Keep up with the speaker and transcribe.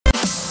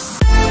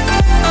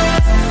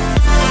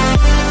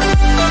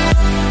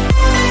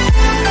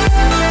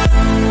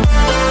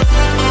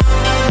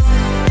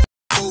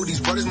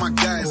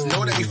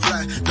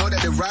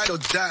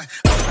die.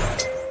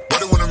 Why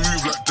they wanna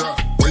move like that?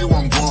 Where you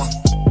want go?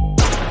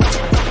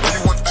 Why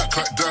you want act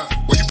like that?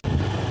 Where you?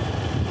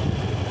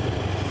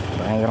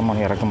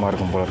 பயங்கரமான இறக்கமாக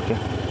இருக்கும் போல இருக்கு.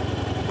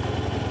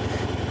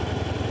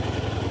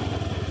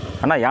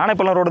 அண்ணா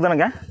யானைப்பள்ளம் road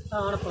தானுங்க?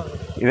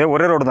 இதே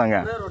ஒரே ரோடு தாங்க.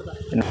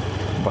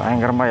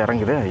 பயங்கரமாக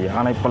இறங்குது.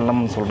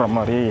 யானைப்பள்ளம் சொல்கிற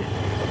மாதிரி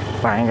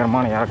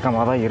பயங்கரமான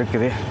இறக்கமாக தான்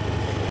இருக்குது.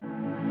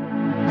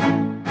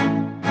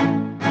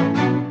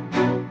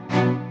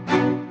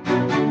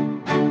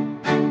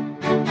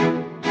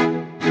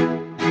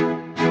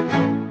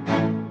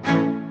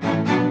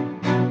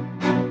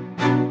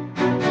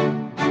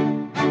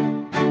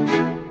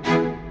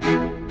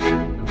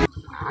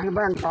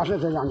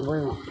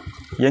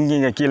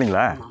 எங்கேங்க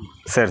கீழேங்களா?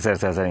 சரி சரி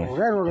சரி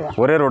சரிங்க.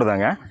 ஒரே ரோடு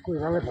தாங்க.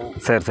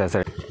 சரி சரி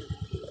சரி.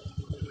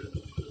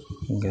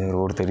 இங்கே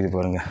ரோடு தெரியுது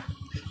பாருங்கள்.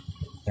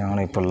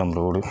 யானைப்பள்ளம்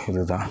ரோடு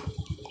இதுதான்.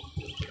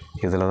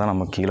 இதில் தான்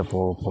நம்ம கீழே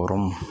போக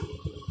போகிறோம்.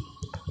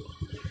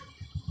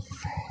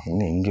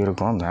 இன்னும் இங்கே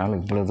இருக்கோம். மேலே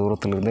இவ்வளோ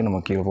தூரத்துலேருந்து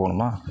நம்ம கீழே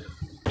போகணுமா?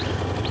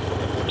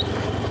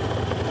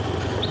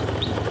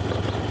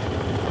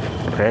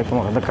 பிரேக்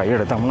வந்து கை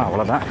எடுத்தோம்னா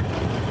அவ்வளோதான்.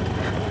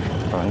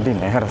 வண்டி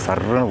நேர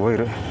சர்றன்னு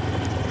போயிரு.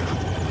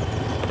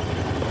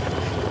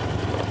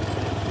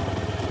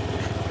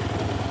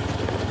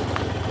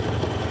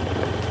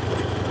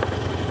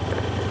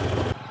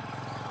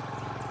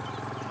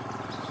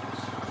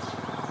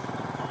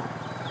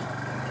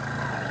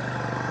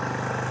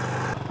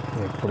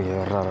 எப்படி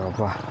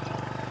ஏறாருப்பா,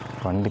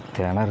 வண்டி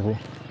திணறுது.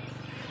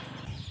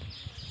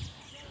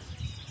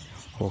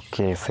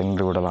 ஓகே,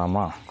 சென்று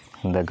விடலாமா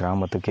இந்த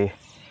கிராமத்துக்கு?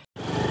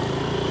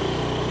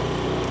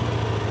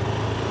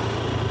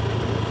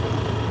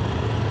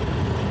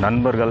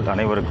 நண்பர்கள்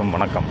அனைவருக்கும்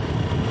வணக்கம்.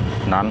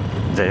 நான்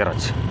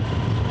ஜெயராஜ்.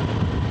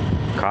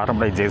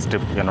 காரமடை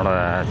ஜெய்ஸ்டிப்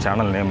என்னோடய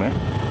சேனல் நேமு.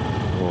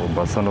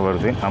 பஸ் ஒன்று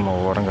வருது, நம்ம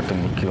ஓரங்கட்டு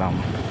நிற்கலாம்.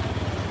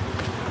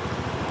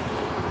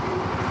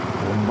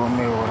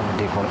 ரொம்பவுமே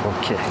ஓரங்கட்டி போகணும்.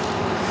 ஓகே,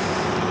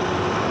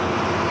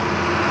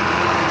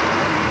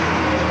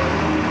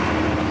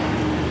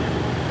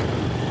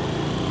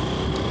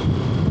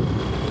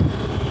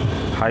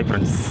 ஹாய்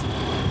ஃப்ரெண்ட்ஸ்,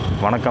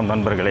 வணக்கம்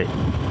நண்பர்களே.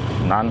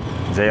 நான்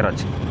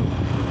ஜெயராஜ்.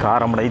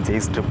 காரமடை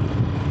ஜெய்ஸ்டிப்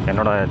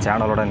என்னோடய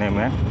சேனலோட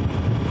நேமு.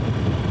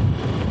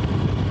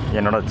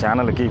 என்னோடய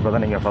சேனலுக்கு இப்போ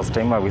தான் நீங்கள் ஃபஸ்ட்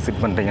டைமாக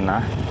விசிட் பண்ணுறீங்கன்னா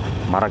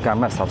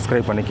மறக்காமல்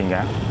சப்ஸ்கிரைப் பண்ணிக்கோங்க.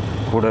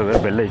 கூடவே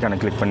பெல் ஐக்கானை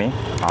கிளிக் பண்ணி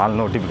ஆல்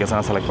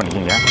நோட்டிஃபிகேஷனை செலக்ட்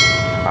பண்ணிக்கோங்க.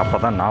 அப்போ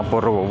தான் நான்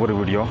போடுற ஒவ்வொரு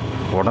வீடியோ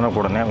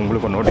உடனுக்குடனே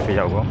உங்களுக்கு நோட்டிஃபை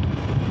ஆகும்.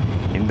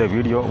 இந்த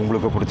வீடியோ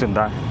உங்களுக்கு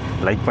பிடிச்சிருந்தா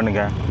லைக்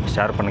பண்ணுங்கள்,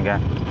 ஷேர்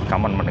பண்ணுங்கள்,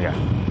 கமெண்ட் பண்ணுங்கள்.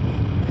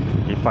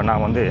 இப்போ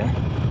நான் வந்து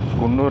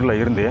குன்னூரில்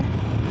இருந்து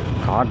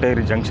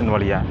காட்டேரி ஜங்ஷன்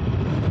வழியாக,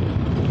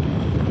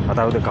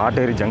 அதாவது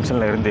காட்டேரி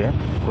ஜங்ஷனில் இருந்து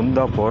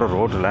குந்தா போகிற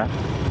ரோட்டில்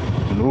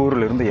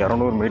 100லேருந்து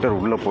 200 மீட்டர்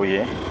உள்ளே போய்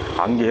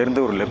அங்கேருந்து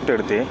ஒரு லெஃப்ட்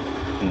எடுத்து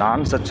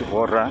நான் சர்ச்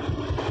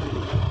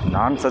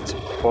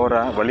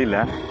போகிற வழியில்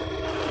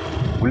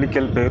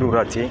புள்ளிக்கல்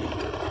பேரூராட்சி,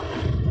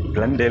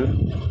 கிளண்டேல்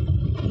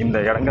இந்த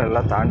இடங்கள்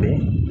எல்லாம் தாண்டி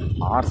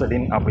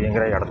ஆர்சடின்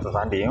அப்படிங்கிற இடத்த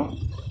தாண்டியும்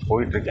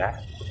போயிட்டுருக்கேன்.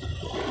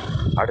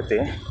 அடுத்து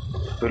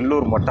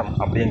பில்லூர் மட்டம்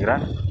அப்படிங்கிற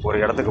ஒரு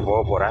இடத்துக்கு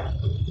போக போகிறேன்.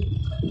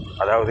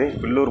 அதாவது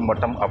பில்லூர்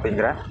மட்டம்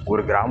அப்படிங்கிற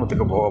ஒரு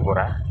கிராமத்துக்கு போக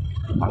போகிறேன்.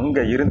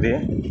 அங்கே இருந்து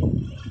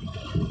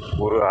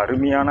ஒரு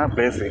அருமையான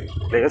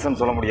பிளேஸ்ன்னு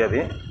சொல்ல முடியாது,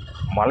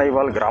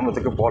 மலைவாழ்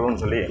கிராமத்துக்கு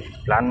போகலான்னு சொல்லி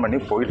பிளான் பண்ணி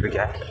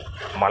போயிட்டுருக்கேன்.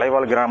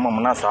 மலைவாழ்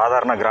கிராமம்னா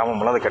சாதாரண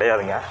கிராமம்லாம் அது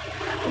கிடையாதுங்க.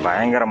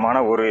 பயங்கரமான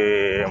ஒரு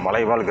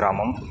மலைவாழ்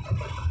கிராமம்.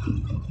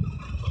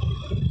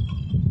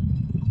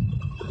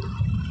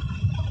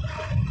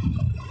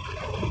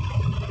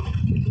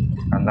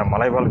 அந்த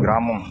மலைவாழ்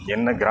கிராமம்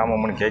என்ன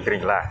கிராமம்னு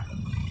கேட்குறீங்களா?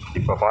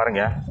 இப்போ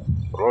பாருங்கள்,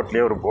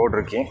 ரோட்லேயே ஒரு போர்டு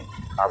இருக்கு,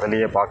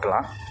 அதிலேயே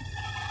பார்க்கலாம்.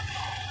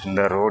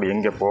 இந்த ரோடு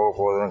எங்கே போக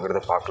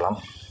போகுதுங்கிறத பார்க்கலாம்.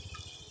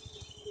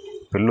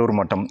 பில்லூர்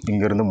மட்டம்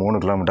இங்கேருந்து 3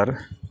 கிலோமீட்டர்,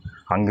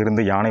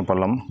 அங்கேருந்து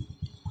யானைப்பள்ளம்,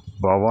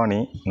 பவானி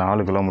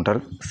 4 கிலோமீட்டர்,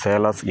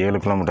 சேலாஸ்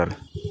 7 கிலோமீட்டர்.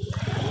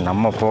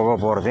 நம்ம போக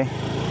போகிறது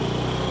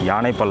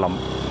யானைப்பள்ளம்.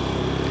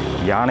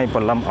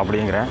 யானைப்பள்ளம்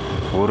அப்படிங்கிற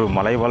ஒரு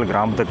மலைவாழ்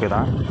கிராமத்துக்கு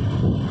தான்,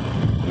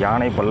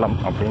 யானைப்பள்ளம்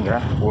அப்படிங்கிற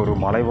ஒரு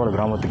மலைவாழ்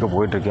கிராமத்துக்கு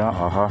போயிட்டுருக்கேன்.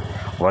 ஆஹா,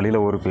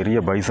 வழியில் ஒரு பெரிய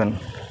பைசன்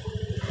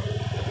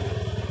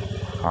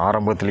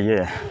ஆரம்பத்துலேயே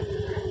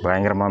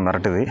பயங்கரமாக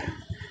மிரட்டுது.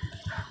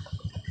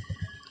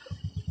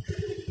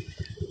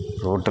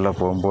 ரோட்டில்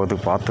போகும்போது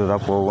பார்த்து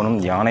தான் போகணும்.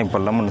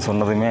 யானைப்பள்ளம்னு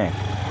சொன்னதுமே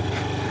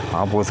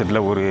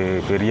ஆப்போசிட்டில் ஒரு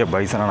பெரிய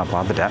பைசனை நான்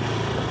பார்த்துட்டேன்.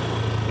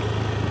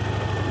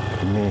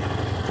 இன்னி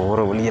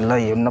போகிற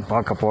வழியெல்லாம் என்ன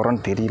பார்க்க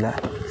போகிறேன்னு தெரியல.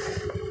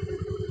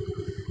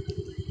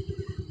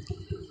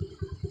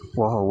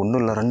 வா,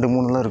 ஒன்றும் இல்லை,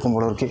 2-3 இருக்கும்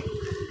போல இருக்கு.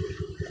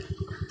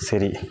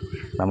 சரி,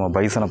 நம்ம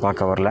பைசனை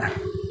பார்க்க வரல,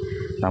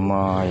 நம்ம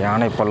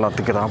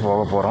யானைப்பள்ளத்துக்கு தான்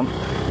போக போகிறோம்.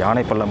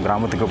 யானைப்பள்ளம்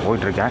கிராமத்துக்கு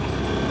போயிட்டுருக்கேன்.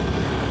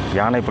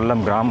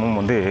 யானைப்பள்ளம் கிராமம்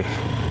வந்து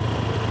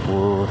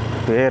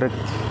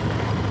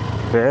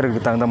பேருக்கு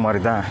தகுந்த மாதிரி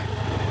தான்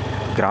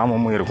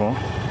கிராமமும் இருக்கும்.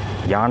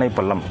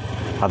 யானைப்பள்ளம்,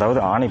 அதாவது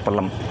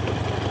ஆனைப்பள்ளம்.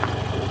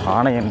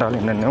 ஆனை என்றால்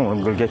என்னென்னு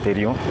உங்களுக்கே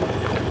தெரியும்.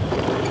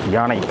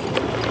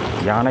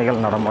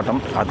 யானைகள்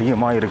நடமாட்டம்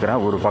அதிகமாக இருக்கிற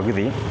ஒரு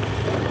பகுதி.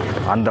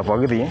 அந்த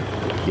பகுதி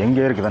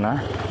எங்கே இருக்குதுன்னா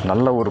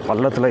நல்ல ஒரு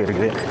பள்ளத்தில்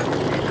இருக்குது.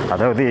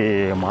 அதாவது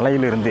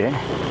மலையிலிருந்து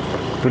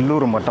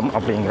பில்லூர் மட்டம்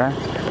அப்படிங்கிற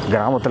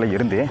கிராமத்தில்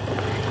இருந்து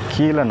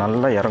கீழே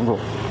நல்லா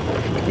இறங்கும்.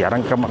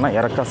 இறக்கம்னா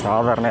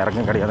சாதாரண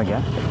இறக்கம் கிடையாதுங்க,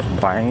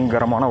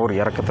 பயங்கரமான ஒரு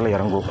இறக்கத்தில்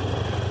இறங்கும்.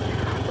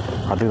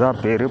 அதுதான்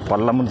பேர்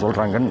பள்ளம்னு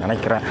சொல்கிறாங்கன்னு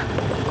நினைக்கிறேன்.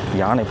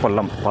 யானை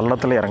பள்ளம்,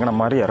 பள்ளத்தில் இறங்கின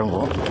மாதிரி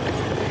இறங்கும்.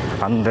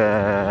 அந்த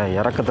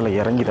இறக்கத்தில்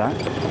இறங்கி தான்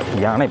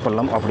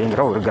யானைப்பள்ளம்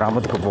அப்படிங்கிற ஒரு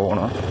கிராமத்துக்கு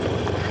போகணும்.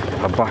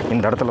 அப்பா,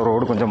 இந்த இடத்துல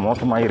ரோடு கொஞ்சம்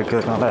மோசமாக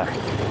இருக்கிறதுனால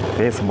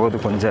பேசும்போது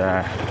கொஞ்சம்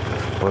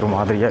ஒரு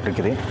மாதிரியாக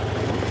இருக்குது.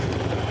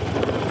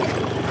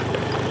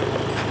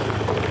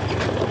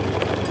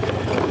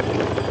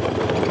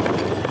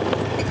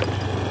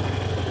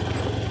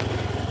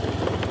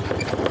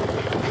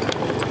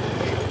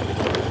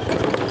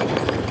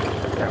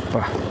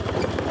 அப்பா,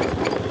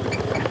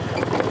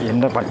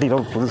 என்ன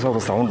பட்டியில் புதுசாக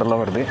ஒரு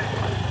சவுண்டெல்லாம் வருது.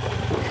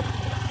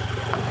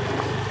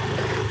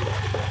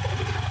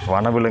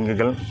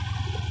 வனவிலங்குகள்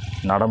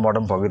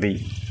நடமாடும் பகுதி,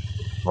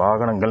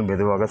 வாகனங்கள்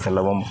மெதுவாக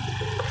செல்லவும்.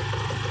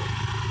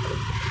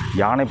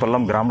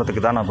 யானைப்பள்ளம்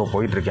கிராமத்துக்கு தான் நான் இப்போ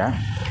போயிட்டுருக்கேன்.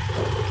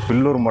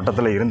 பில்லூர்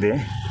மட்டத்தில் இருந்து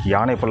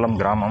யானைப்பள்ளம்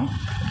கிராமம்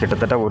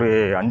கிட்டத்தட்ட ஒரு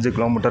 5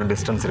 கிலோமீட்டர்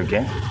டிஸ்டன்ஸ்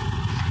இருக்குது.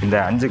 இந்த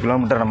 5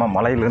 கிலோமீட்டர் நம்ம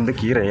மலையிலேருந்து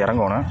கீழே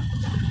இறங்கணும்.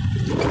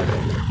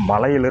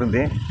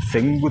 மலையிலிருந்து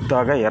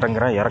செங்குத்தாக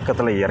இறங்குற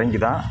இறக்கத்தில் இறங்கி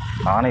தான்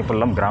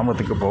ஆனைப்பள்ளம்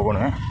கிராமத்துக்கு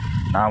போகணும்.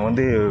 நான்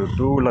வந்து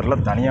 2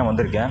 வீலரில் தனியாக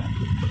வந்திருக்கேன்.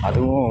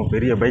 அதுவும்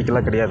பெரிய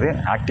பைக்கெல்லாம் கிடையாது,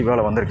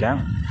 ஆக்டிவாவில் வந்திருக்கேன்.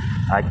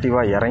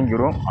 ஆக்டிவாக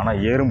இறங்கிடும்.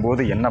 ஆனால்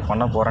ஏறும்போது என்ன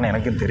பண்ண போகிறேன்னு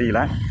எனக்கும் தெரியல.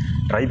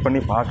 ட்ரை பண்ணி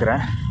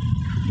பார்க்குறேன்.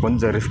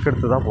 கொஞ்சம் ரிஸ்க்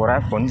எடுத்து தான்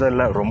போகிறேன். கொஞ்சம்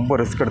இல்லை, ரொம்ப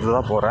ரிஸ்க் எடுத்து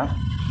தான் போகிறேன்.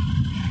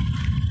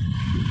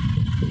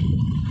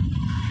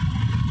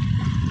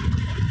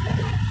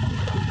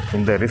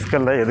 இந்த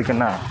ரிஸ்கெல்லாம்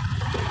எதுக்குன்னா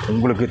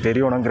உங்களுக்கு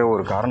தெரியணுங்கிற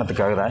ஒரு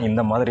காரணத்துக்காக தான்.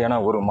 இந்த மாதிரியான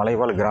ஒரு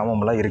மலைவாழ்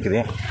கிராமம்லாம் இருக்குது,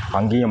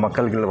 அங்கேயும்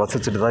மக்கள்கள்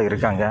வசிச்சுட்டு தான்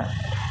இருக்காங்க.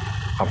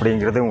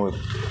 அப்படிங்கிறது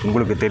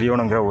உங்களுக்கு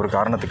தெரியணுங்கிற ஒரு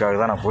காரணத்துக்காக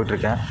தான் நான்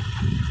போயிட்டுருக்கேன்.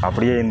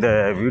 அப்படியே இந்த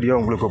வீடியோ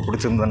உங்களுக்கு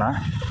பிடிச்சிருந்ததுன்னா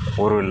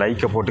ஒரு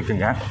லைக்கை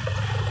போட்டுக்குங்க.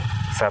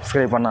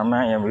 சப்ஸ்கிரைப்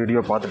பண்ணாமல் என் வீடியோ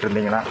பார்த்துட்டு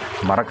இருந்தீங்கன்னா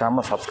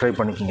மறக்காமல் சப்ஸ்கிரைப்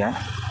பண்ணிக்கோங்க.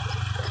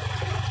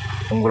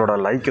 உங்களோட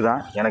லைக்கு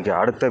தான் எனக்கு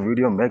அடுத்த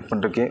வீடியோ மேக்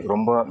பண்ணுறதுக்கு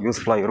ரொம்ப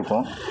யூஸ்ஃபுல்லாக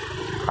இருக்கும்.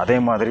 அதே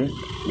மாதிரி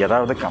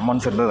ஏதாவது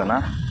கமெண்ட்ஸ் இருந்ததுன்னா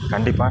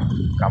கண்டிப்பாக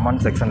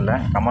கமெண்ட்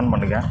செக்ஷனில் கமெண்ட்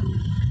பண்ணுங்கள்.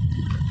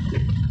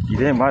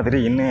 இதே மாதிரி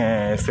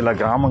இன்னும் சில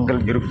கிராமங்கள்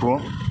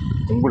இருக்கும்.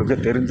 உங்களுக்கு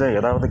தெரிஞ்ச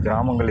ஏதாவது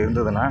கிராமங்கள்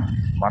இருந்ததுன்னா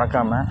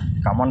மறக்காமல்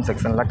கமெண்ட்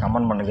செக்ஷனில்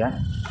கமெண்ட் பண்ணுங்கள்.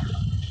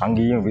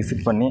 அங்கேயும்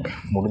விசிட் பண்ணி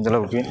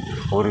முடிஞ்சளவுக்கு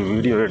ஒரு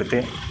வீடியோ எடுத்து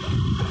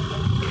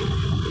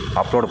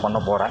அப்லோட்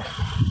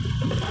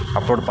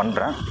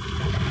பண்ணுறேன்.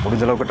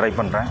 முடிஞ்சளவுக்கு ட்ரை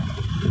பண்ணுறேன்.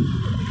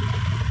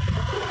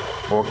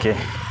 ஓகே,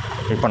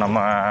 இப்போ நம்ம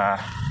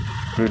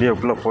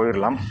வீடியோக்குள்ளே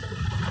போயிடலாம்.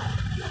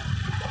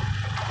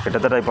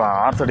 கிட்டத்தட்ட இப்போ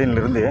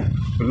ஆர்சடியிலிருந்து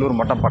பில்லூர்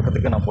மட்டம்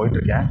பக்கத்துக்கு நான்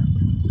போயிட்டுருக்கேன்.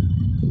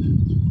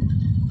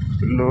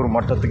 பில்லூர்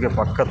மட்டத்துக்கு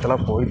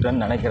பக்கத்தில்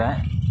போயிட்டேன்னு நினைக்கிறேன்.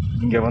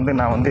 இங்கே வந்து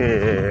நான் வந்து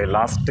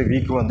லாஸ்ட்டு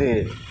வீக் வந்து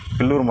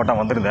பில்லூர் மட்டம்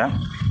வந்திருந்தேன்.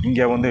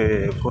 இங்கே வந்து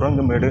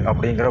குரங்கு மேடு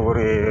அப்படிங்கிற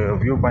ஒரு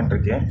வியூ பாயிண்ட்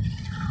இருக்குது.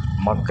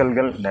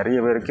 மக்கள்கள் நிறைய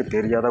பேருக்கு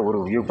தெரியாத ஒரு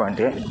வியூ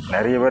பாயிண்ட்டு.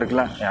 நிறைய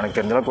பேருக்குலாம் எனக்கு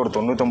தெரிஞ்சளவுக்கு ஒரு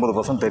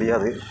 99%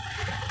 தெரியாது,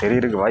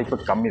 தெரியறதுக்கு வாய்ப்பு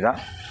கம்மி தான்.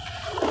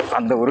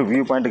 அந்த ஒரு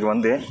வியூ பாயிண்ட்டுக்கு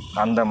வந்து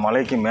அந்த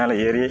மலைக்கு மேலே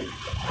ஏறி,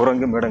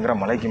 குரங்கு மேடுங்கிற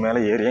மலைக்கு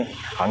மேலே ஏறி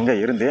அங்கே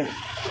இருந்து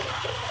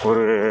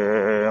ஒரு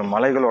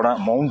மலைகளோட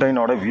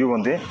மவுண்டனோட வியூ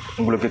வந்து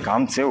உங்களுக்கு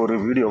காமிச்சு ஒரு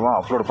வீடியோவாக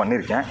அப்லோட்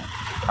பண்ணியிருக்கேன்.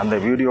 அந்த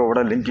வீடியோவோட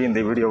லிங்க்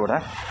இந்த வீடியோவோட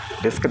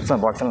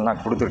டிஸ்கிரிப்ஷன் பாக்ஸில்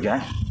நான்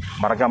கொடுத்துருக்கேன்.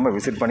 மறக்காமல்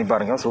விசிட் பண்ணி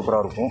பாருங்கள்,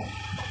 சூப்பராக இருக்கும்.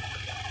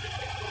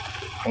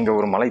 அங்கே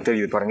ஒரு மலை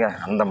தெரியுது பாருங்கள்,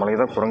 அந்த மலை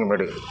தான்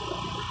குரங்குமேடு.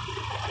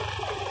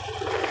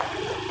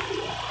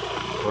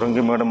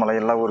 குரங்குமேடு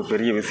மலையெல்லாம் ஒரு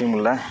பெரிய விஷயம்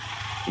இல்லை.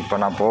 இப்போ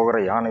நான் போகிற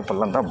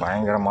யானைப்பள்ளம் தான்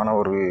பயங்கரமான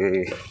ஒரு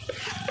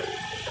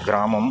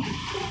கிராமம்.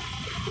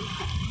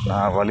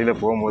 நான் வழியில்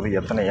போகும்போது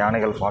எத்தனை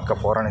யானைகள்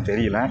பார்க்க போகிறேன்னு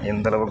தெரியல,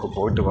 எந்த அளவுக்கு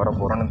போயிட்டு வர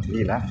போகிறேன்னு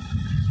தெரியல.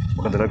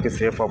 முடிஞ்சளவுக்கு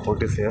சேஃபாக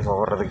போய்ட்டு சேஃபாக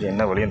வர்றதுக்கு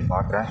என்ன வழின்னு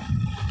பார்க்குறேன்.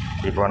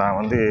 இப்போ நான்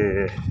வந்து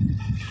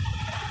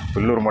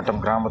பில்லூர்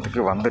மட்டம்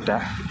கிராமத்துக்கு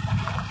வந்துட்டேன்.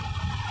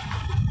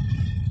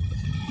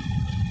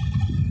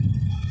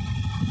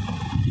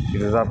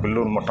 இதுதான்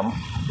பில்லூர் மட்டம்.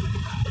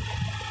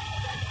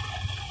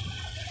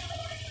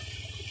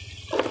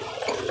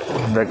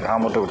 இந்த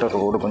கிராமத்தை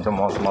விட்டு ரோடு கொஞ்சம்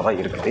மோசமாக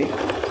தான் இருக்குது,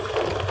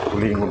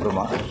 புளியும்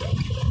குண்டுமா.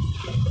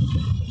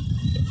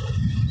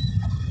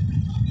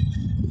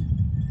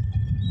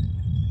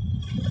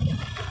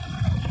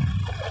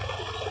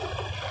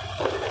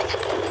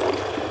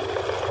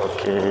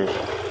 ஓகே,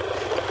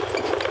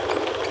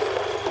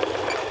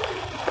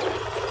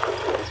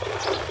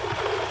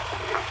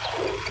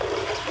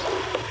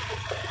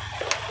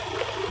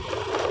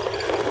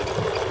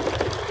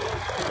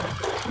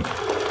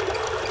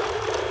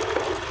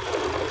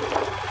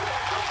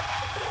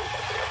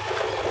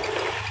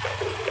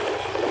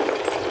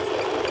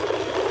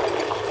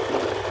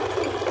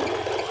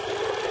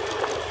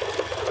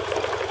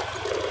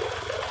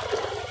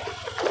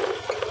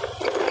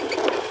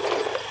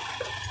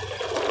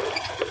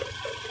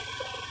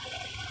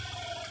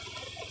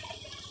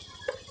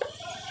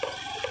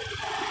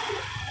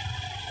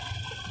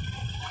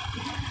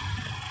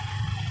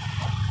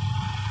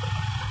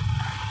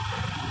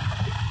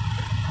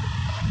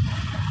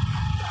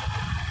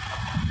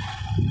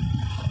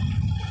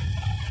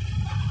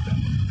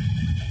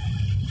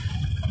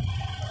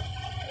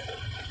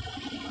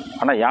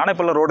 அண்ணா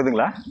யானைப்பள்ளம் ரோடு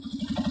இதுங்களா?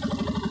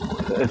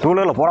 டூ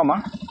வீலரில் போகலாமா?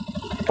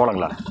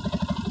 போகலாங்களா?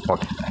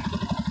 ஓகே.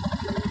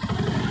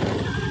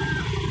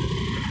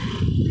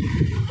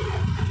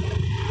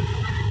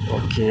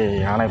 ஓகே,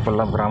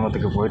 யானைப்பள்ளம்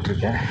கிராமத்துக்கு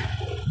போயிட்டுருக்கேன்.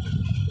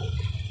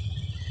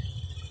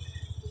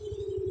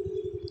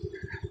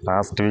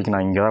 லாஸ்ட் வீக்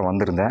நான் இங்கே தான்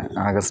வந்திருந்தேன்.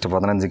 ஆகஸ்ட்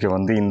 15க்கு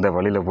வந்து இந்த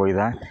வழியில் போய்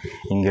தான்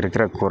இங்கே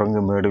இருக்கிற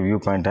குரங்கு மேடு வியூ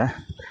பாயிண்ட்டை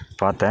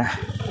பார்த்தேன்.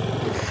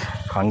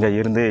 அங்கே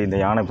இருந்து இந்த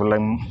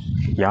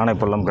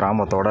யானைப்பள்ளம்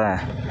கிராமத்தோட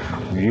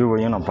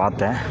வியூவையும் நான்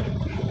பார்த்தேன்.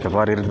 இந்த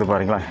மாதிரி இருக்குது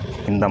பாருங்களா,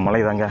 இந்த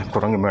மலை தாங்க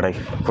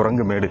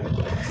குரங்கு மேடு.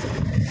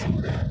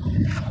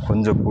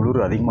 கொஞ்சம் குளிர்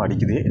அதிகமாக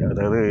அடிக்குது,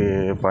 அதாவது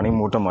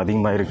பனிமூட்டம்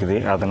அதிகமாக இருக்குது,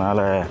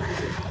 அதனால்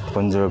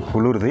கொஞ்சம்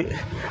குளிருது.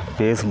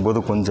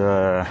 பேசும்போது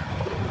கொஞ்சம்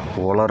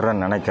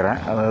உளர்றேன்னு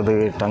நினைக்கிறேன், அதாவது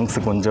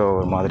டங்ஸு கொஞ்சம்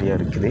ஒரு மாதிரியாக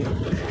இருக்குது.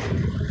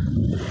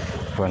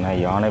 இப்போ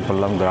நான்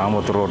யானைப்பள்ளம்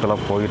கிராமத்து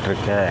ரோட்டில்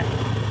போயிட்டுருக்கேன்.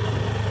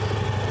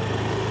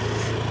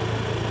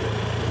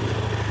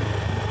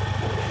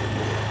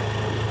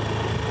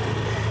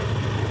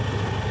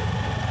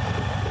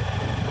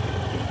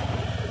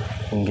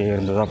 இங்கே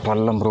இருந்து தான்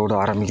பள்ளம் ரோடு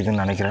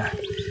ஆரம்பிக்குதுன்னு நினைக்கிறேன்.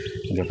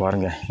 இங்கே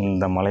பாருங்கள்,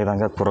 இந்த மலை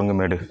தாங்க குரங்கு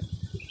மேடு.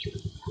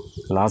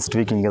 லாஸ்ட்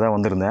வீக் இங்கே தான்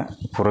வந்திருந்தேன்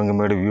குரங்கு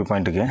மேடு வியூ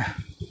பாயிண்ட்டுக்கு.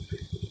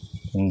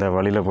 இந்த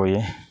வழியில் போய்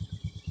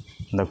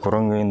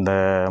இந்த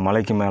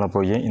மலைக்கு மேலே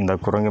போய் இந்த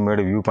குரங்கு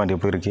மேடு வியூ பாயிண்ட்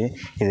எப்படி இருக்குது,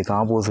 இதுக்கு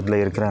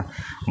ஆப்போசிட்டில் இருக்கிற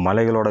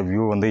மலைகளோட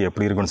வியூ வந்து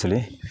எப்படி இருக்குன்னு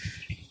சொல்லி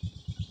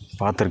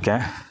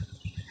பார்த்துருக்கேன்.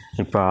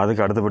 இப்போ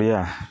அதுக்கு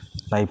அடுத்தபடியாக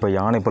நான் இப்போ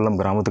யானைப்பள்ளம்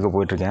கிராமத்துக்கு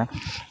போயிட்டுருக்கேன்.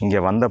 இங்கே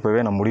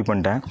வந்தப்பவே நான் முடிவு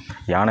பண்ணிட்டேன்,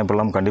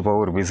 யானைப்பள்ளம்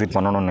கண்டிப்பாக ஒரு விசிட்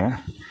பண்ணணும்னு.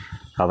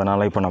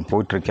 அதனால் இப்போ நான்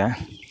போயிட்டுருக்கேன்.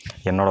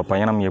 என்னோடய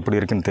பயணம் எப்படி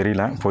இருக்குன்னு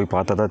தெரியல, போய்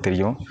பார்த்தா தான்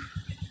தெரியும்.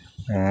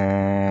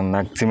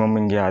 மேக்ஸிமம்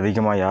இங்கே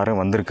அதிகமாக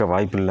யாரும் வந்திருக்க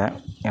வாய்ப்பில்லை.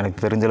 எனக்கு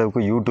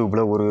தெரிஞ்சளவுக்கு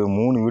யூடியூப்பில் ஒரு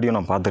 3 வீடியோ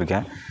நான்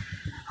பார்த்துருக்கேன்.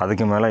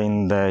 அதுக்கு மேலே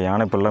இந்த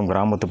யானைப்பள்ளம்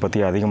கிராமத்தை பற்றி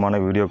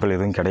அதிகமான வீடியோக்கள்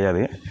எதுவும்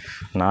கிடையாது.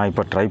 நான்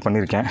இப்போ ட்ரை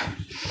பண்ணியிருக்கேன்.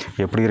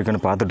 எப்படி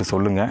இருக்குன்னு பார்த்துட்டு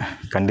சொல்லுங்கள்.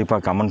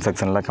 கண்டிப்பாக கமெண்ட்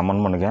செக்ஷனில்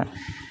கமெண்ட் பண்ணுங்கள்.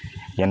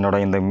 என்னோட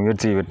இந்த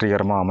முயற்சி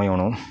வெற்றிகரமாக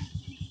அமையணும்.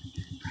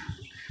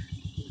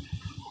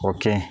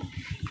 ஓகே,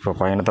 இப்போ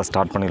பயணத்தை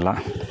ஸ்டார்ட் பண்ணிடலாம்.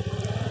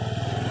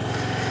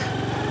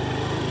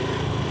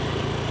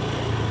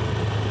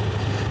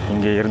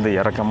 இங்கே இருந்து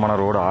இறக்கமான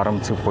ரோடு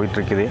ஆரம்பித்து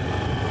போயிட்டுருக்குது.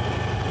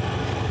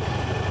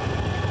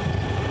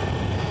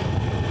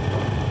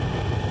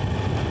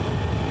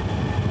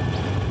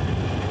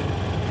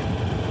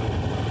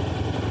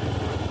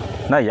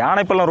 அண்ணா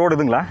யானைப்பள்ளம் ரோடு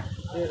இதுங்களா?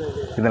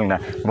 இதுங்கண்ணா,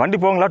 வண்டி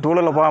போங்களா? டூ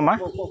வீலரில்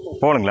போகாமல்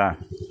போகணுங்களா?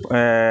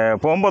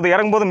 போகும்போது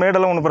இறங்கும்போது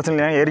மேடெல்லாம் ஒன்றும் பிரச்சனை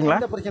இல்லையா? ஏறிங்களா?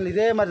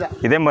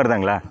 இதே மாதிரி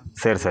தாங்களா?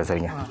 சரி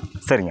சரிங்க.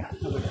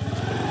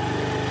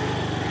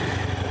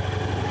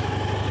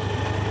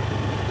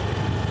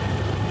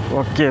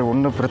 ஓகே,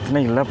 ஒன்றும்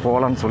பிரச்சனை இல்லை,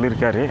 போகலான்னு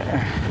சொல்லியிருக்காரு.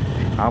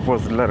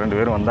 ஆப்போசிட்டில் 2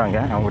 பேரும் வந்தாங்க.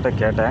 அவங்ககிட்ட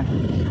கேட்டேன்,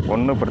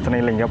 ஒன்றும்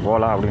பிரச்சனை இல்லைங்க,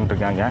 போகலாம் அப்படின்ட்டு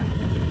இருக்காங்க.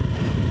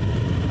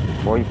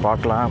 போய்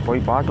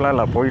பார்க்கலாம்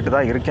இல்லை, போயிட்டு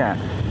தான் இருக்கேன்.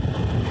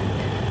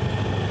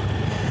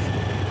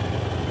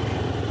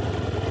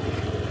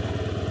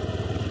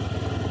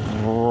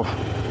 ஓ,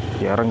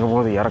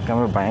 இறங்கும்போது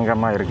இறக்கமே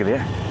பயங்கரமாக இருக்குது.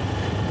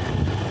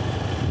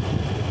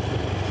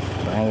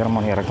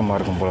 பயங்கரமான இறக்கமாக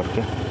இருக்கும் போல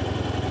இருக்குது.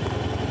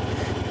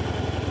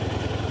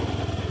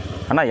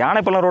 அண்ணா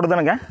யானைப்பள்ளம் ரோடு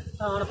தானேங்க?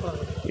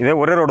 இதே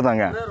ஒரே ரோடு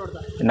தாங்க.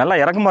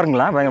 நல்லா இறக்கமாக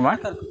இருக்குங்களா?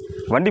 பயங்கரமாக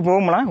வண்டி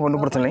போகுங்களா?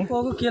 ஒன்றும் பிரச்சனை இல்லை.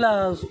 போகும் கீழே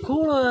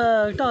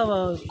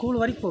ஸ்கூல்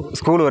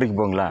வரைக்கும்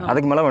போகுங்களா?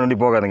 அதுக்கு மேலே வண்டி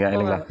போகாதுங்க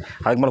இல்லைங்களா?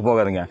 அதுக்கு மேலே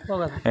போகாதுங்க.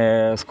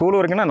 ஸ்கூல்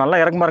வரைக்கும்னா நல்லா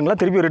இறக்கமாக இருக்குங்களா?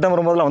 திருப்பி ரிட்டர்ன்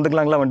வரும்போதெல்லாம்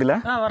வந்துக்கலாங்களா வண்டியில்?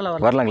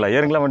 வரலாங்களா?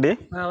 ஏறுங்களா வண்டி?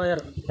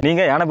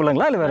 நீங்கள்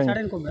யானைப்பள்ளங்களா இல்லை வேறு?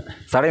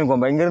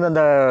 சடையன்கொம்பை. இங்கேருந்து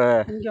அந்த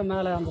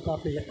மேலே அந்த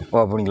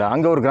ஓ அப்படிங்களா?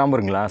 அங்கே ஒரு கிராமம்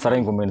இருக்குங்களா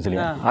சடையன்கொம்பைன்னு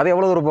சொல்லி? அது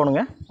எவ்வளோ தூரம்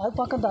போகணுங்க? அது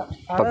பக்கம் தான்.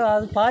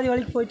 அது பாதி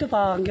வழிக்கு போயிட்டு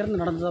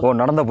அங்கேருந்து நடந்து. ஓ,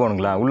 நடந்தால்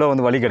போகணுங்களா? உள்ளே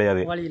வந்து வழி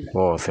கிடையாது?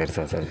 ஓ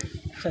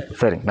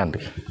சரி,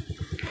 நன்றி.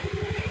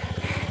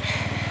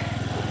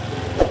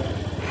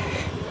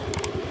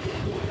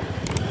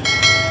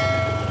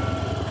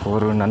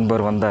 ஒரு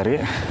நண்பர் வந்தார்.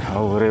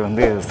 அவர்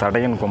வந்து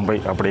சடையன்கொம்பை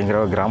அப்படிங்கிற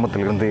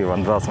கிராமத்திலிருந்து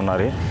வந்ததாக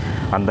சொன்னார்.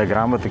 அந்த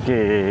கிராமத்துக்கு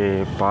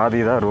பாதி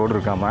தான் ரோடு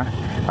இருக்காமல்,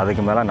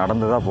 அதுக்கு மேலே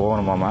நடந்து தான்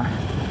போகணுமாம்மா.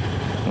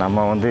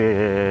 நம்ம வந்து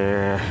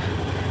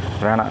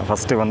வேணாம்,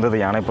 ஃபஸ்ட்டு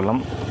வந்தது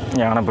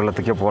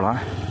யானைப்பள்ளத்துக்கே போகலாம்.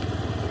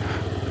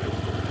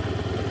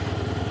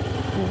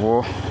 ஓ,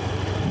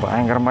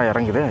 பயங்கரமாக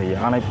இறங்குது.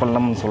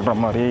 யானைப்பள்ளம் சொல்கிற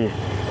மாதிரி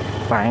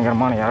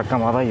பயங்கரமான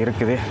இறக்கமாக தான்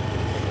இருக்குது.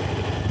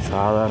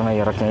 சாதாரண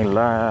இறக்கம்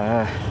இல்லை.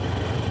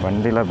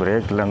 வண்டியில்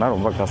பிரேக் இல்லைன்னா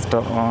ரொம்ப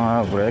கஷ்டம்.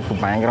 பிரேக்கு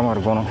பயங்கரமாக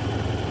இருக்கணும்.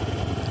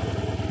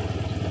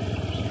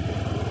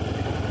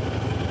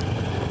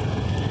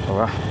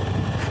 வா,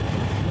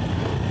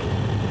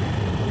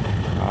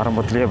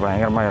 ஆரம்பத்துலேயே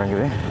பயங்கரமாக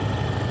இறங்குது.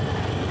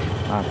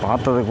 நான்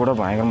பார்த்தது கூட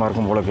பயங்கரமாக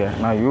இருக்கும் போலக்கு.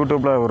 நான்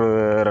யூடியூப்பில் ஒரு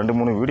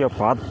 2-3 வீடியோ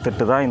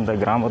பார்த்துட்டு தான் இந்த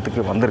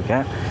கிராமத்துக்கு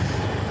வந்திருக்கேன்.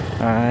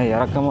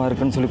 இறக்கமாக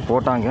இருக்குதுன்னு சொல்லி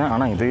போட்டாங்க.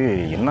 ஆனால் இது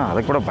என்ன,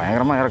 அதை கூட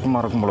பயங்கரமாக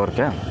இறக்கமாக இருக்கும் போல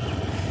இருக்கேன்.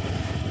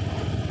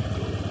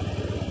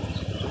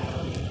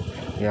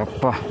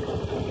 எப்பா,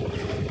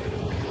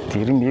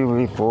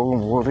 திரும்பி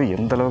போகும்போது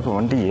எந்தளவுக்கு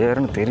வண்டி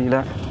ஏறுன்னு தெரியல.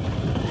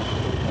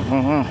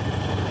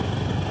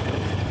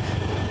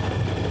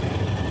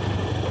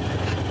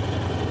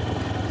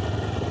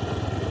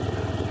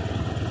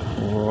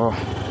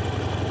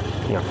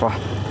 எப்பா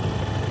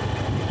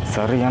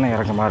சரியான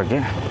இறக்கமாக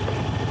இருக்குது.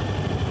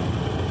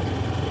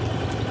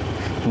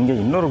 இங்கே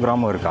இன்னொரு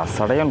கிராமம் இருக்கா,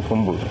 சடையன்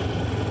கொம்பு.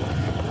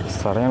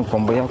 சடையன்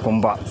கொம்பையா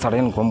கொம்பா,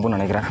 சடையன் கொம்புன்னு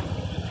நினைக்கிறேன்.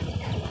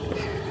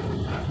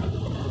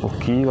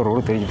 கீழே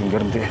ரோடு தெரியுது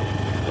இங்கேருந்து.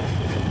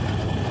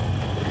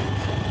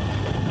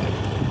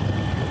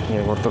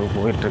 இங்கே ஒருத்தர்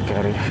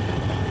போயிட்டுருக்காரு.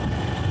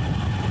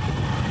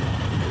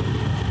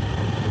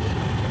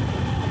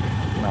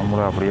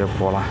 நம்மளும் அப்படியே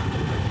போகலாம்.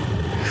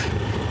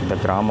 இந்த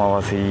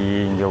கிராமவாசி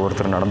இங்கே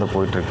ஒருத்தர் நடந்து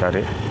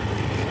போயிட்டுருக்காரு.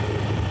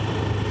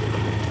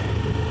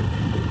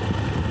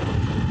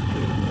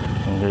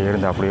 இங்கே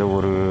இருந்து அப்படியே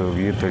ஒரு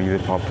வியூ தெரியுது,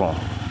 பார்ப்போம்.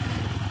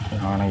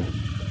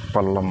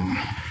 யானைப்பள்ளம்.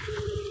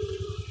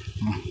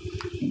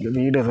 இங்கே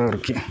வீடு ஏதோ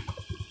இருக்கு.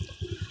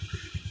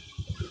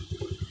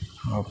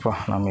 அப்பா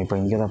நம்ம இப்போ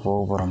இங்கே தான் போக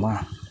போகிறோமா?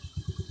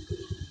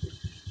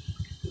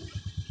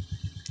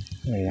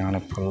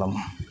 யானைப்பள்ளம்.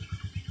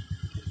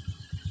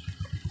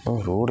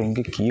 ரோடு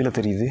எங்கே கீழே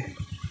தெரியுது.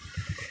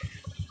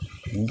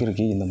 எங்கே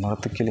இருக்கு? இந்த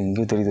மரத்துக்கு கீழே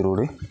எங்கே தெரியுது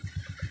ரோடு.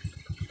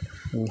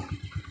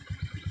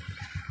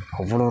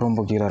 அவ்வளோ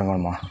ரொம்ப கீழே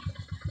இறங்கணுமா?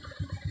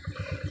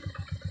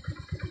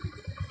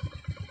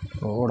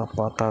 ரோடை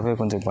பார்த்தாவே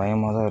கொஞ்சம்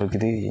பயமாக தான்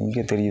இருக்குது.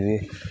 எங்கே தெரியுது?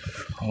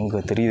 அங்கே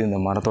தெரியுது, இந்த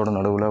மரத்தோட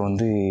நடுவில்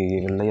வந்து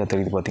வெள்ளையாக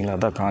தெரியுது பார்த்தீங்களா,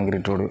 அதுதான்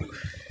காங்கிரீட் ரோடு.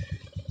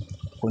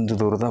 கொஞ்சம்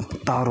தூரம் தான்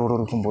தார் ரோடு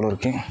இருக்கும் போல்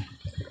இருக்கேன்.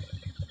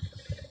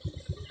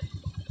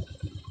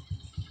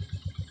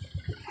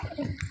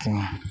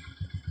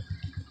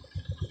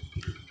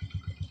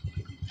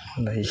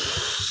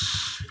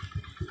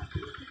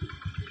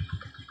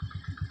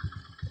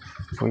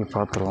 போய்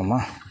பார்த்துருவோமா?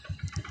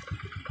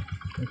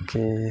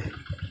 ஓகே.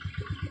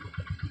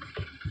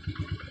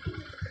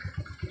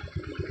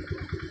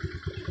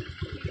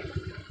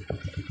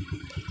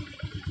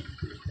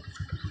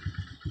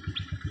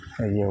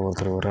 ஐயா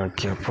ஒருத்தர் ஒரு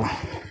அப்போ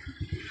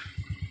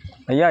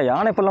ஐயா,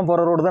 யானைப்பள்ளம்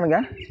போகிற ரோடு தானுங்க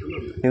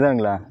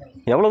இதானுங்களா?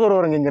 எவ்வளோ தூரம்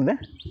வருங்க இங்கேருந்து?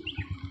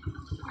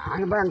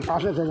 அங்கே போய் அங்கே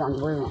பாஸ் அங்கே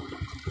போயிடுவோம்.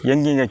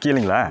 எங்கேங்க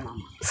கீழேங்களா?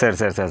 சரி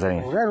சரி சரி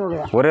சரிங்க.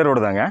 ஒரே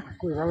ரோடு தாங்க.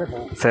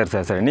 சரி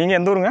சரி சரி. நீங்கள்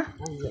எந்த ஊருங்க?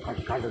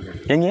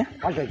 எங்கேங்க?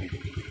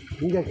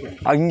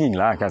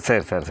 இங்கேங்களா?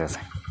 சரி சரி சரி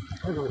சரி.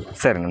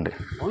 சரி நன்றி.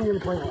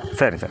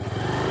 சரி சரி.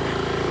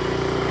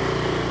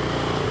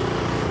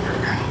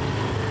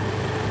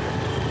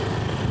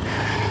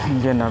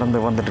 இங்கே நடந்து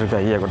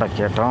வந்துட்டுருக்க ஐயா கூட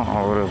கேட்டோம்.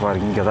 அவர்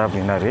பாரு இங்கே தான்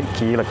அப்படின்னாரு.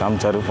 கீழே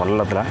காமிச்சார்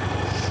பள்ளத்தில்.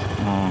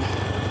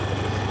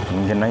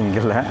 இங்கேன்னா இங்கே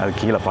இல்லை, அது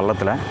கீழே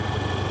பள்ளத்தில்.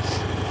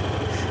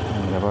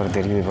 இங்கே பாரு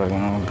தெரியுது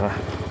பாருங்கப்பா.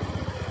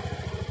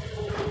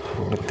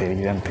 ரோடு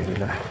தெரியுதான்னு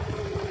தெரியல.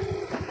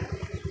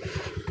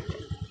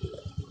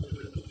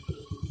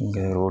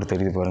 இங்கே ரோடு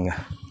தெரியுது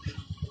பாருங்கள்,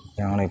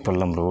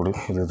 யானைப்பள்ளம் ரோடு.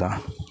 இதுதான்,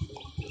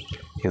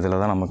 இதில்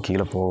தான் நம்ம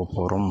கீழே போக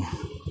போகிறோம்.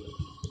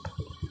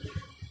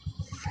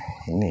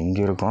 இன்னும்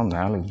இங்கே இருக்கோம்,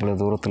 மேலே இவ்வளோ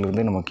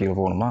தூரத்துலேருந்து நம்ம கீழே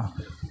போகணுமா?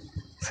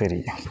 சரி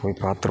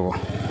போய்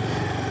பார்த்துருவோம்.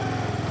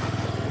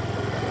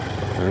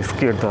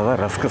 ரிஸ்க் எடுத்தால்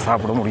தான் ரஸ்க்கு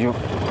சாப்பிட முடியும்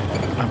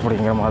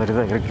அப்படிங்கிற மாதிரி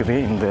தான் இருக்குது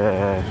இந்த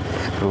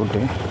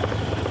ரூட்டு.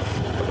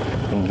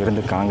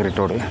 இங்கேருந்து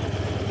காங்கிரீட் ரோடு,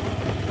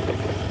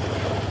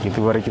 இது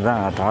வரைக்கும்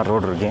தான் தார்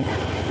ரோடு இருக்கேன்.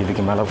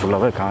 இதுக்கு மேலே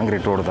ஃபுல்லாகவே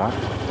காங்கிரீட் ரோடு தான்.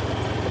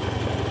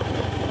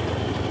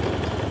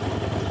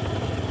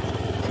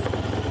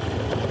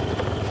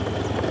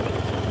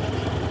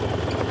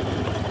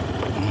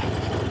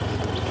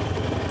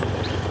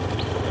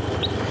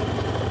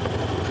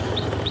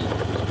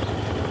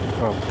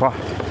 அப்பா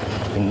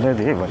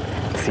என்னது,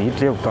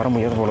 சீட்லேயே உட்கார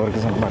முடியாத போல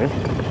இருக்குது சொன்ன மாதிரி.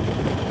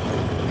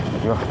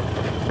 ஐயோ,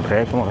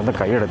 பிரேக்கு வந்து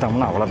கை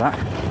எடுத்தோம்னா அவ்வளோதான்,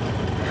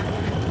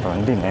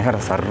 வண்டி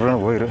நேரம்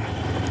சர்ன்னு போயிரு.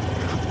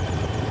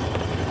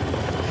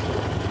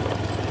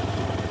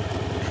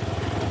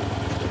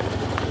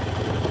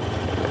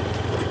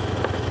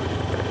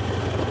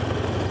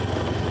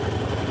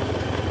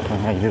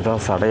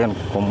 இதுதான் சடையன்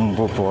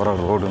கொம்பு போகிற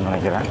ரோடுன்னு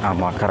நினைக்கிறேன்.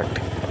 ஆமாம் கரெக்ட்,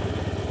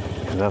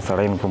 இதுதான்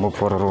சடையன் கொம்பு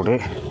போகிற ரோடு.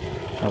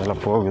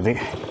 அதில் போகுது,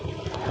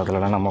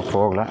 அதிலலாம் நம்ம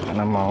போகலை.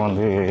 நம்ம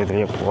வந்து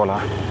இதையே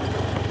போகலாம்.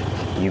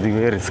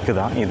 இதுவே ரிஸ்க்கு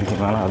தான். இதுக்கு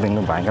மேலே அது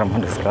இன்னும்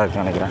பயங்கரமாக ரிஸ்க்காக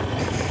இருக்குன்னு நினைக்கிறேன்.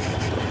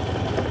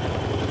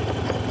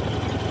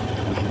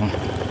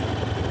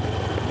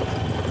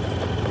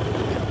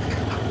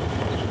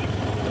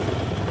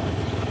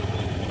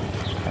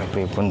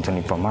 அப்படியே கொஞ்சம்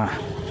நிற்போமா,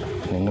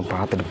 நின்று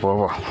பார்த்துட்டு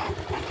போவோம்.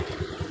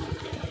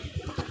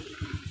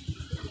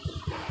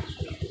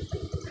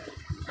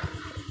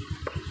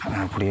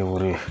 அப்படியே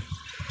ஒரு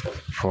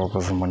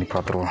ஃபோக்கஸும் பண்ணி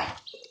பார்த்துருவோம்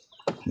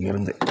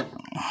இங்கேருந்து.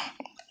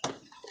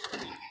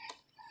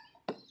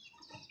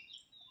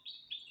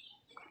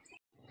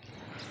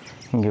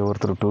 இங்கே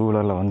ஒருத்தர் டூ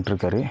வீலரில்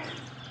வந்துட்டுருக்காரு,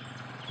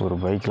 ஒரு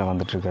பைக்கில்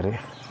வந்துட்டுருக்காரு.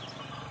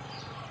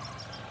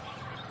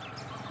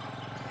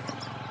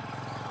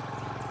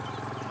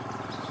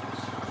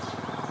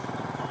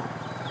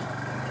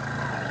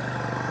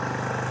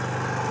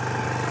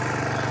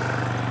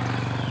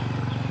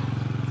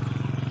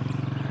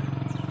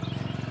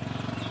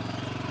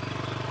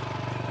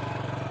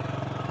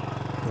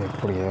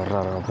 எப்படி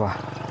ஏறாப்பா,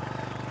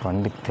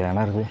 வண்டி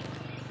திணறுது.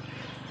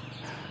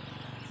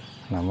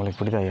 நம்மளை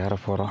இப்படி தான் ஏற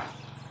போகிறோம்.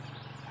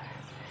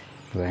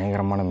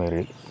 பயங்கரமான மேடு,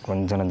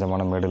 கொஞ்சம்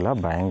நஞ்சமான மேடு இல்லை,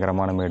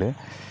 பயங்கரமான மேடு.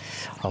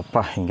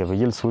 அப்பா, இங்கே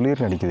வெயில்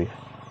சுளிர் அடிக்குது.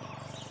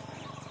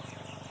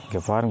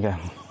 இங்கே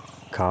பாருங்கள்,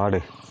 காடு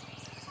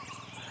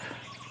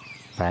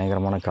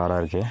பயங்கரமான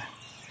காடாக இருக்குது.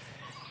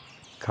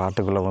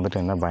 காட்டுக்குள்ளே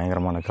வந்துட்டு என்ன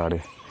பயங்கரமான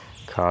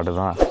காடு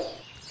தான்,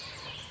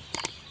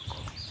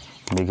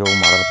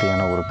 மிகவும்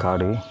அடர்த்தியான ஒரு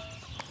காடு.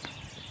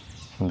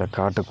 இந்த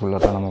காட்டுக்குள்ளே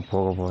தான் நம்ம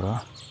போக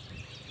போகிறோம்.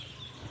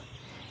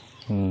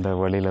 இந்த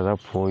வழியில்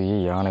தான் போய்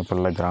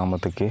யானைப்பள்ளம்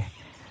கிராமத்துக்கு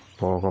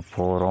போக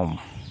போகிறோம்.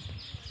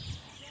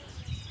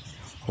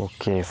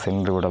 ஓகே,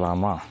 சென்று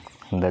விடலாமா?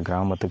 இந்த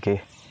கிராமத்துக்கு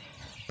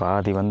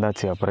பாதி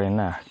வந்தாச்சு, அப்புறம்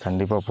என்ன,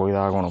 கண்டிப்பாக போய்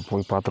தான் ஆகணும்.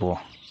 போய்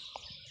பார்த்துருவோம்.